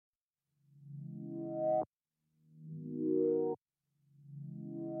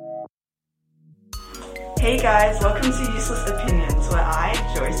Hey guys, welcome to Useless Opinions, where I,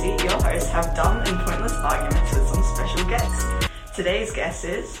 Josie, your host, have dumb and pointless arguments with some special guests. Today's guest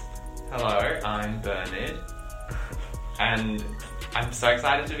is... Hello, I'm Bernard, and I'm so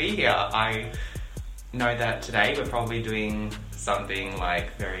excited to be here. I know that today we're probably doing something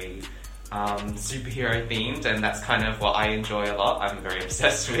like very superhero themed, and that's kind of what I enjoy a lot. I'm very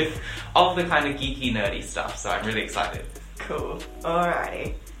obsessed with all the kind of geeky, nerdy stuff, so I'm really excited. Cool.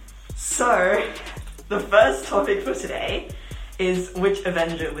 Alrighty. So, the first topic for today is which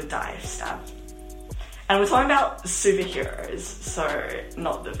Avenger would die if stabbed. And we're talking about superheroes, so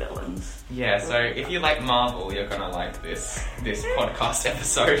not the villains. Yeah, so if you like Marvel, you're gonna like this podcast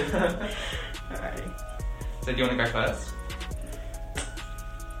episode. Alrighty. So do you want to go first?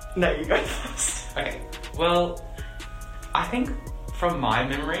 No, you go first. Okay. Well, I think from my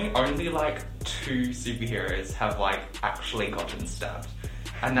memory, only like 2 superheroes have like actually gotten stabbed.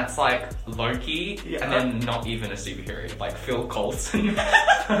 And that's like Loki, Yeah. and then not even a superhero, like Phil Coulson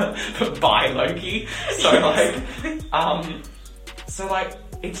by Loki. So like,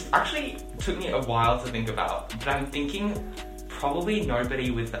 it's actually took me a while to think about, but I'm thinking probably nobody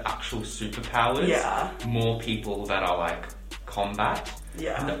with the actual superpowers. Yeah. More people that are like combat.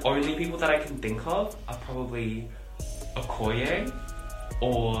 Yeah. And the only people that I can think of are probably Okoye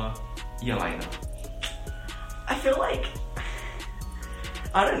or Yelena. I feel like...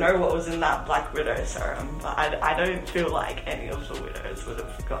 I don't know what was in that Black Widow serum, but I don't feel like any of the widows would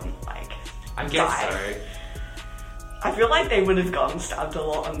have gotten, like, I guess died. so. I feel like they would have gotten stabbed a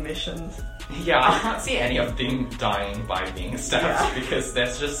lot on missions. Yeah, I can't see any of them dying by being stabbed because they're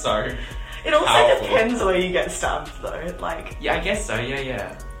just so It also powerful. depends where you get stabbed, though. Like, Yeah, I guess so,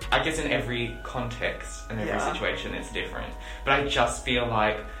 yeah. I guess in every context and every Yeah. situation it's different. But I just feel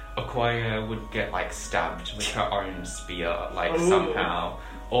like Okoye would get like stabbed with her own spear, like Ooh. somehow.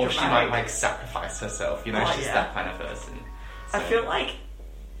 Or she might Dramatic. like sacrifice herself, you know, Oh, she's yeah. that kind of person. I So- feel like...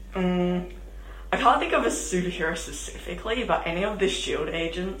 I can't think of a superhero specifically, but any of the S.H.I.E.L.D.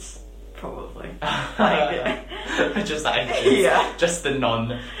 agents, probably. Like, just the agents. Yeah. Just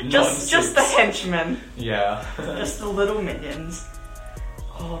the just the henchmen. Yeah. Just the little minions.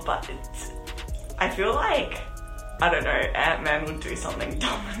 Oh, but it's... I feel like... I don't know, Ant-Man would do something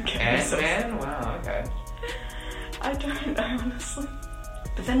dumb and get Ant-Man? Wow, okay. I don't know, honestly.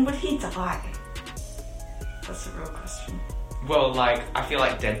 But then would he die? That's a real question. Well, like, I feel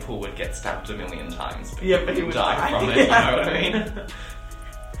like Deadpool would get stabbed a million times, but Yeah, but he would die. from it, Yeah. you know what I mean?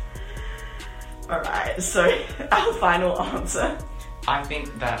 Alright, so our final answer. I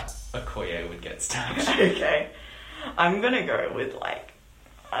think that Okoye would get stabbed. Okay. I'm gonna go with, like,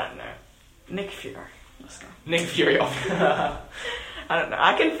 I don't know, Nick Fury. Let's go. Nick Fury. I don't know.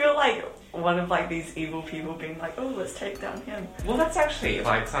 I can feel like one of like these evil people being like, oh, let's take down him. Well, that's actually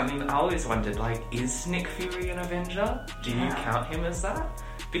like something I always wondered, like, is Nick Fury an Avenger? Do you Yeah. count him as that?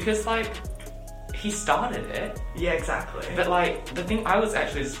 Because, like, he started it, Yeah, exactly. but, like, the thing I was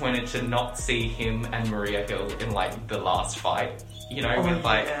actually disappointed to not see him and Maria Hill in, like, the last fight, you know, with,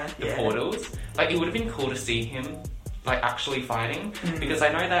 like, the portals. Like, it would have been cool to see him, like, actually fighting, because I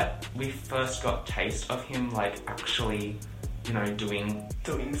know that we first got taste of him, like, actually, you know, doing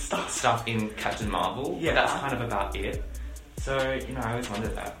stuff in Captain Marvel. Yeah. But that's kind of about it. So, you know, I always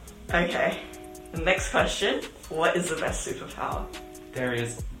wondered that. Okay. The next question. What is the best superpower? There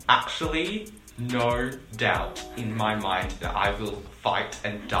is actually no doubt in my mind that I will fight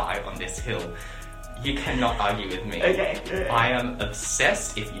and die on this hill. You cannot argue with me. Okay. I am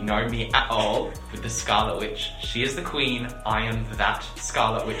obsessed, if you know me at all, with the Scarlet Witch. She is the queen. I am that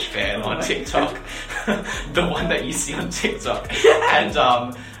Scarlet Witch fan on TikTok. The one that you see on TikTok.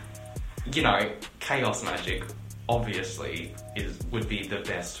 And, you know, chaos magic obviously would be the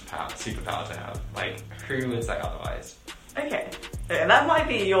best superpower to have. Like, who would say otherwise? Okay. That might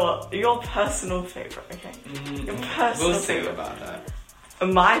be your personal favourite, okay? Your personal We'll see favourite. about that.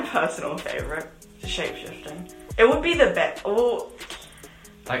 My personal favourite is shapeshifting. It would be the best. Well,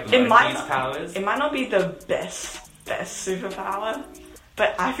 Like it might Loki's not, powers? It might not be the best superpower,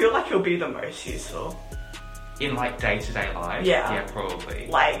 but I feel like it'll be the most useful. In, like, day-to-day life? Yeah. Yeah, probably.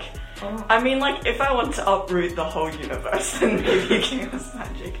 Like, Oh. I mean, like, if I want to uproot the whole universe, then maybe chaos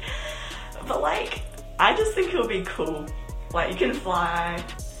magic. But, like, I just think it'll be cool. Like, you can fly.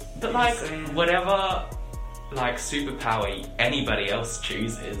 But, like, Insane. whatever, like, superpower anybody else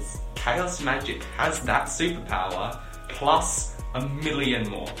chooses, chaos magic has that superpower plus a million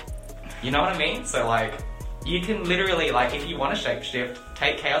more. You know what I mean? So, like, you can literally, like, if you want to shapeshift,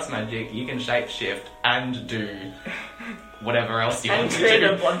 take chaos magic, you can shapeshift and do whatever else you And want to create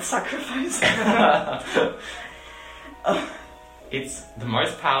do. a blood sacrifice. It's the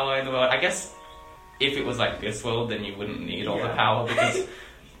most power in the world. I guess if it was like this world, then you wouldn't need all the Yeah. power because,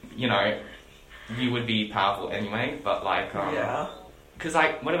 you know, you would be powerful anyway. But like, because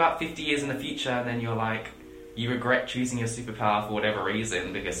like, what about 50 years in the future? And then you're like, you regret choosing your superpower for whatever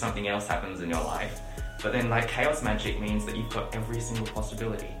reason because something else happens in your life. But then like chaos magic means that you've got every single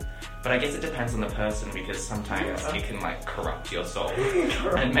possibility. But I guess it depends on the person because sometimes it can like corrupt your soul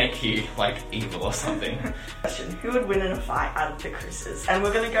and make you like evil or something. Question: who would win in a fight out of the Chris's? And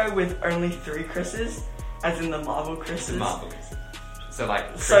we're gonna go with only 3 Chris's, as in the Marvel Chris's. Marvel Chris. So like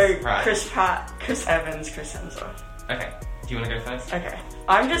Chris Pratt, Chris Evans, Chris Hemsworth. Okay. Do you want to go first? Okay.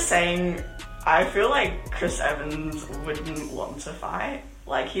 I'm just saying, I feel like Chris Evans wouldn't want to fight.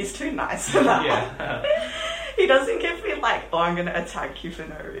 Like, he's too nice for that. Yeah. He doesn't give me like, oh, I'm gonna attack you for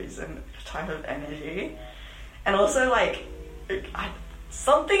no reason type of energy. And also like,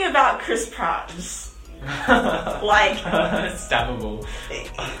 something about Chris Pratt just like stabbable.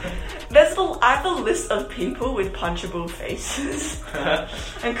 I have a list of people with punchable faces,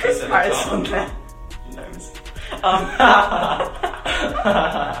 and Chris Pratt is on there. Nose.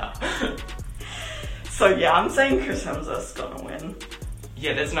 So yeah, I'm saying Chris Hemsworth's gonna win.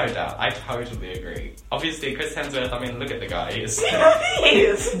 Yeah, there's no doubt. I totally agree. Obviously, Chris Hemsworth, I mean, look at the guy. He is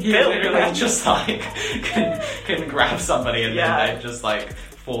literally just like can grab somebody and then they just like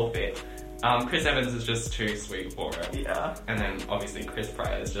forfeit. Chris Evans is just too sweet for it. Yeah. And then obviously Chris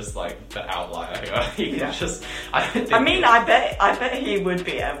Pratt is just like the outlier here. He can just. I bet he would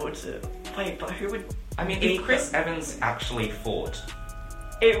be able to. Wait, but who would? I mean, if Chris Evans actually fought,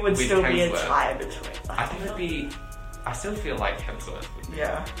 it would still be a Hemsworth, tie between. I think it'd be. I still feel like Hemsworth would.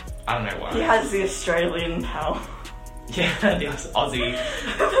 Yeah. I don't know why. He has the Australian power. Yeah, the Aussie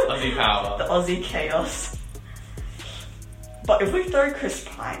power. The Aussie chaos. But if we throw Chris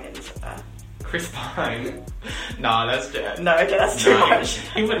Pine into that. Chris Pine? Nah, that's that's too much.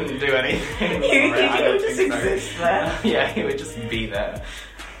 He wouldn't do anything. He would just exist there. Yeah, he would just be there.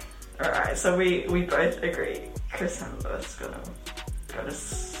 Alright, so we both agree. Chris Hemsworth's gotta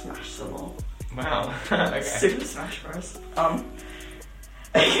smash them all. Wow. Okay. Super Smash Bros.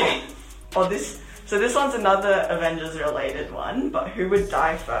 Okay. So this one's another Avengers related one, but who would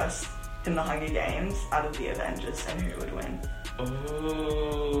die first in the Hunger Games out of the Avengers and who would win?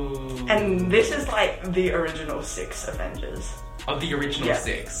 Ooh. And this is like the original 6 Avengers. Oh, the original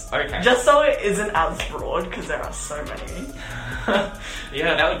 6. Okay. Just so it isn't as broad, because there are so many.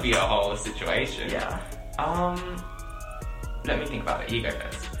 Yeah, that would be a whole situation. Yeah. Let me think about it. You go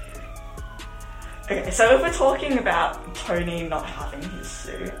first. Okay, so if we're talking about Tony not having his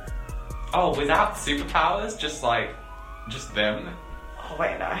suit. Oh, without superpowers? Just them? Oh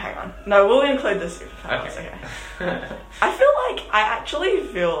wait, no, hang on. No, we'll include the superpowers, okay. I actually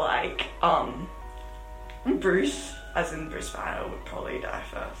feel like, Bruce, as in Bruce Banner, would probably die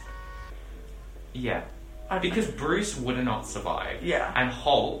first. Yeah. Because Bruce would not survive. Yeah. And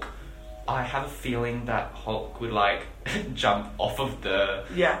Hulk, I have a feeling that Hulk would like jump off of the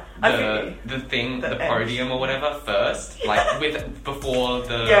podium or whatever first, like before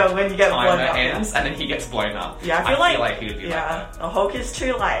the when you get blown timer up, ends, and then he gets blown up. Yeah, I feel like he would be like that. Hulk is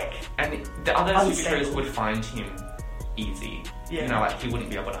too like. And the other unstable. superheroes would find him easy. Yeah. You know, like he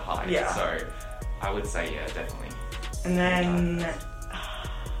wouldn't be able to hide. Yeah. So I would say definitely. And then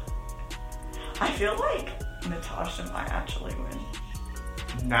I feel like Natasha might actually win.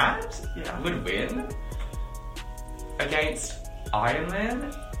 Nat Yeah. would win against Iron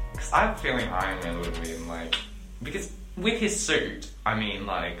Man? Because I have a feeling Iron Man would win, like, because with his suit, I mean,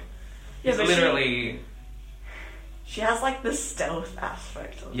 like, Yeah, it's but literally... She has like the stealth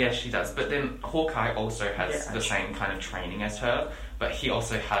aspect of it. Yeah, she does. But then Hawkeye also has Yeah, the same kind of training as her, but he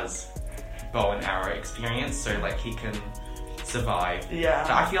also has bow and arrow experience, so like he can survive. Yeah.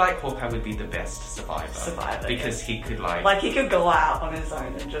 So I feel like Hawkeye would be the best survivor. Because he could like he could go out on his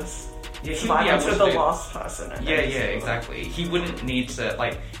own and just Yeah, survive until the last person. And Yeah, exactly. He wouldn't need to,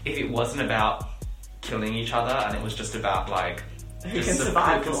 like, if it wasn't about killing each other and it was just about, like, who can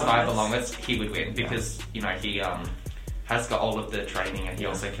survive the longest, he would win because, you know, he has got all of the training and he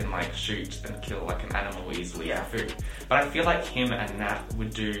also can, like, shoot and kill, like, an animal easily for food. But I feel like him and Nat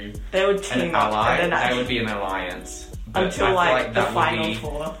would do They would team up. And then they would be an alliance. But until, I feel like, the that final would be,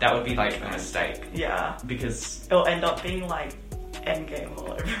 4. That would be, like, a mistake. Yeah. Because... it'll end up being, like, Endgame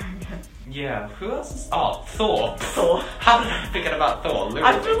all over again. Yeah, who else is... Oh, Thor. Thor. How did I forget about Thor? Literally,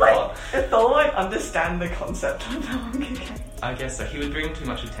 I feel like if Thor would understand the concept of the Hunger Games. I guess so. He would bring too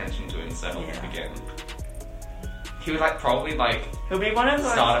much attention to himself again. He would, like, probably, like... He'll be one of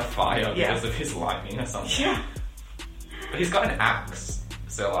those... start a fire because of his lightning or something. Yeah. But he's got an axe,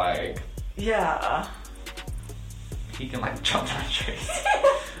 so, like... Yeah. he can, like, jump down trees.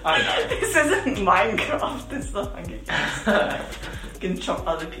 I don't know. This isn't Minecraft, this is the Hunger Games. You can chop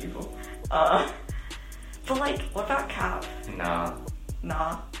other people. But like, what about Cap? Nah.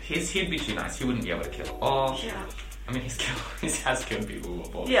 He'd be too nice. He wouldn't be able to kill. Oh, Yeah. I mean, he has killed people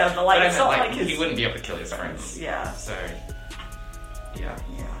before. Yeah, but like, But I it's meant, not like his... he wouldn't be able to kill his friends. Yeah. So, yeah.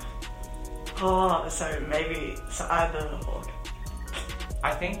 Oh, so either Hawk.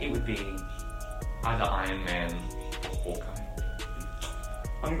 I think it would be either Iron Man or Hawkeye.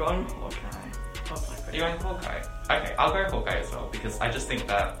 I'm going Hawkeye. Or Black Widow. You're going Hawkeye? Okay, I'll go Hawkeye as well, because I just think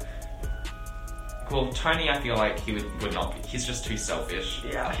that... Well, Tony, I feel like he would not be... He's just too selfish.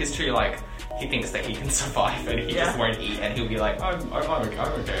 Yeah. He's too, like... He thinks that he can survive and he just won't eat, and he'll be like, I'm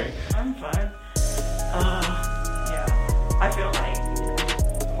okay. I'm fine. Yeah. I feel like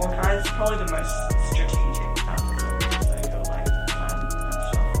Hawkeye is probably the most strategic out of them, so he'll like plan and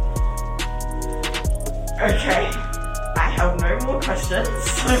stuff. Okay. I have no more questions,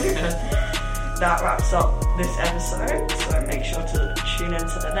 so that wraps up this episode, so make sure to tune in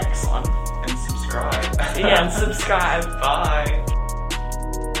to the next one. And subscribe. Yeah, and subscribe. Bye.